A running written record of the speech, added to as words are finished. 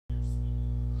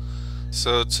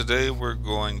So today we're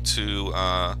going to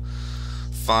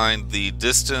find the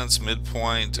distance,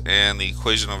 midpoint, and the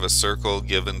equation of a circle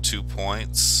given 2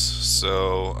 points.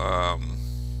 We're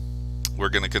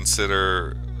going to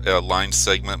consider a line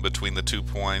segment between the 2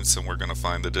 points, and we're going to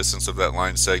find the distance of that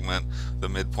line segment, the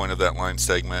midpoint of that line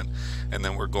segment, and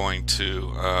then we're going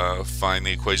to find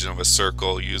the equation of a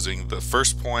circle using the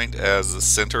first point as the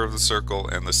center of the circle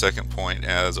and the second point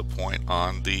as a point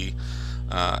on the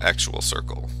actual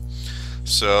circle.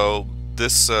 So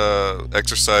this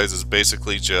exercise is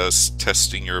basically just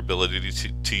testing your ability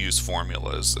to use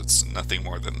formulas. It's nothing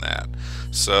more than that.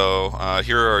 So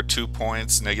here are our 2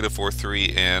 points, -4,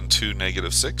 3, and 2,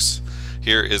 -6.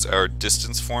 Here is our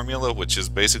distance formula, which is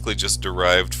basically just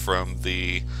derived from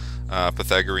the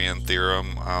Pythagorean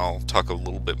theorem. I'll talk a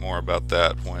little bit more about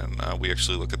that when we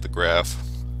actually look at the graph.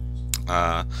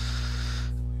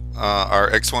 Our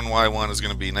x1, y1 is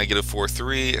going to be -4,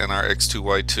 3, and our x2,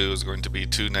 y2 is going to be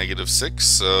 2, -6.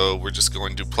 So we're just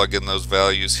going to plug in those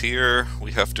values here.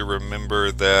 We have to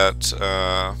remember that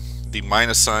the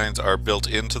minus signs are built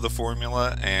into the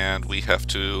formula, and we have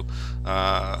to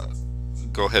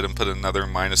go ahead and put another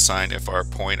minus sign if our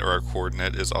point or our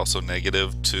coordinate is also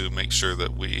negative to make sure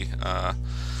that we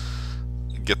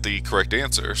get the correct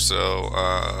answer.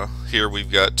 So here we've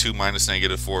got 2 minus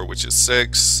 -4, which is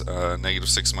 6.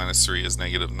 -6 minus 3 is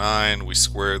 -9. We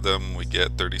square them, we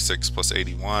get 36 plus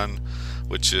 81,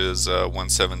 which is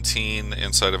 117.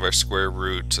 Inside of our square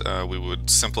root, we would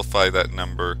simplify that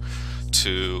number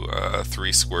to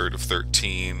 3 squared of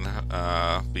 13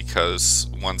 because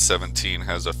 117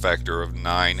 has a factor of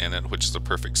 9 in it, which is a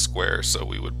perfect square. So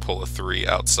we would pull a 3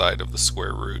 outside of the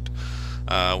square root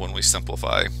when we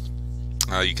simplify.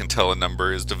 You can tell a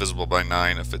number is divisible by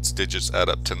 9 if its digits add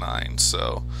up to 9,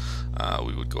 so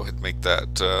we would go ahead and make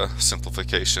that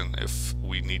simplification if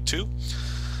we need to.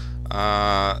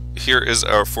 Here is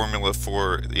our formula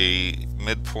for the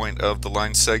midpoint of the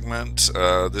line segment.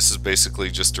 This is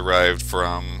basically just derived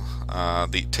from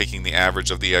taking the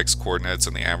average of the x coordinates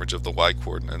and the average of the y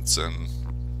coordinates, and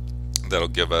that'll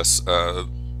give us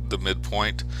the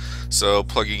midpoint. So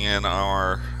plugging in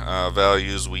our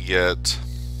values, we get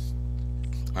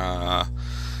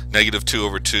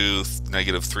 -2/2,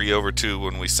 -3/2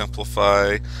 when we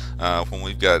simplify. When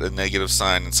we've got a negative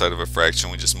sign inside of a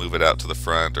fraction, we just move it out to the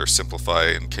front or simplify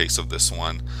in case of this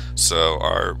one. So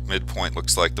our midpoint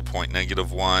looks like the point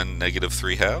 -1,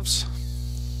 -3/2.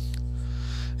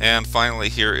 And finally,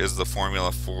 here is the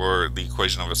formula for the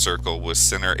equation of a circle with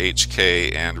center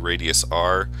HK and radius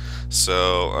R.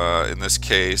 So in this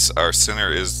case, our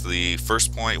center is the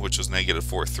first point, which was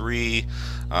 -4, 3.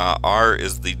 R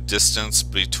is the distance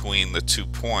between the 2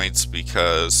 points,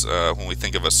 because when we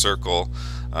think of a circle,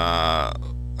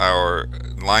 our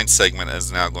line segment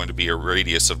is now going to be a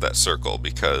radius of that circle,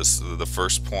 because the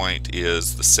first point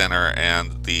is the center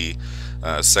and the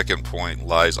second point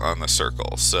lies on the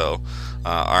circle. So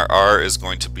our R is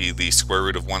going to be the square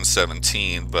root of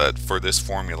 117, but for this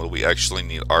formula we actually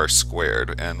need R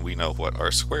squared, and we know what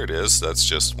R squared is. That's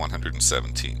just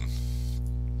 117.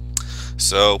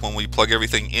 So when we plug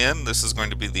everything in, this is going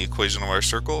to be the equation of our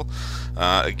circle.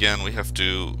 Again, we have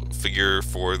to figure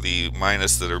for the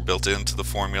minus that are built into the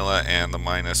formula and the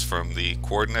minus from the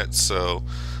coordinates. So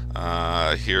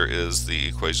here is the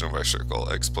equation of our circle.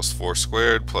 X plus 4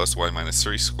 squared plus y minus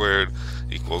 3 squared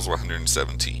equals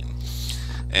 117.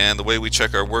 And the way we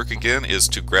check our work again is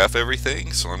to graph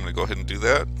everything. So I'm going to go ahead and do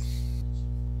that.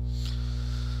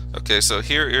 Okay, so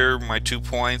here are my 2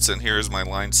 points, and here is my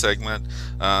line segment.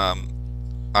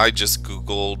 I just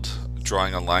googled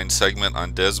drawing a line segment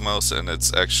on Desmos, and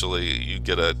it's actually, you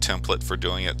get a template for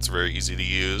doing it. It's very easy to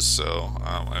use, so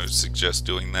I would suggest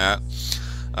doing that.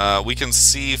 We can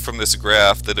see from this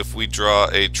graph that if we draw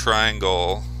a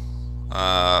triangle,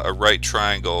 a right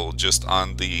triangle just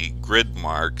on the grid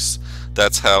marks,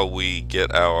 that's how we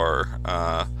get our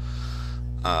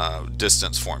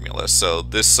distance formula. So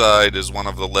this side is one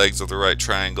of the legs of the right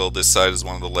triangle, this side is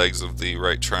one of the legs of the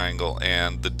right triangle,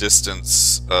 and the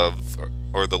distance of,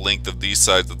 or the length of these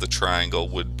sides of the triangle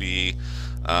would be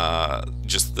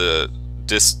just the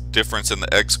difference in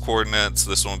the x coordinates.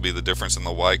 This one would be the difference in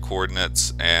the y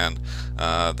coordinates, and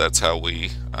that's how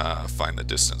we find the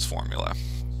distance formula.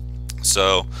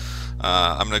 So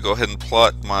I'm going to go ahead and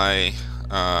plot my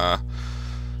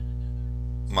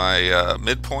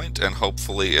midpoint, and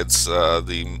hopefully it's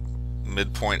the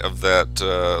midpoint of that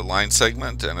line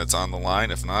segment, and it's on the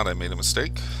line. If not, I made a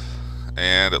mistake,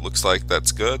 and it looks like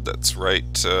that's good. That's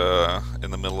right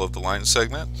in the middle of the line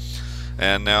segment.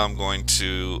 And now I'm going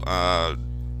to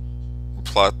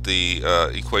plot the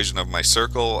equation of my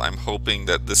circle, I'm hoping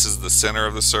that this is the center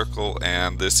of the circle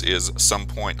and this is some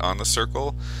point on the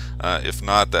circle. If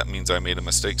not, that means I made a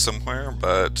mistake somewhere,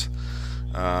 but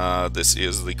this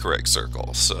is the correct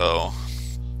circle. So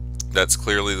that's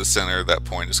clearly the center. That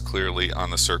point is clearly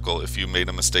on the circle. If you made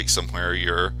a mistake somewhere,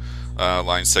 your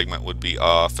line segment would be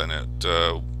off, and it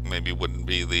maybe wouldn't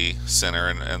be the center,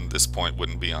 and this point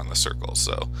wouldn't be on the circle.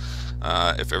 So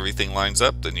if everything lines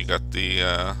up, then you got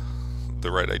the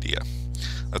right idea.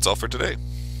 That's all for today.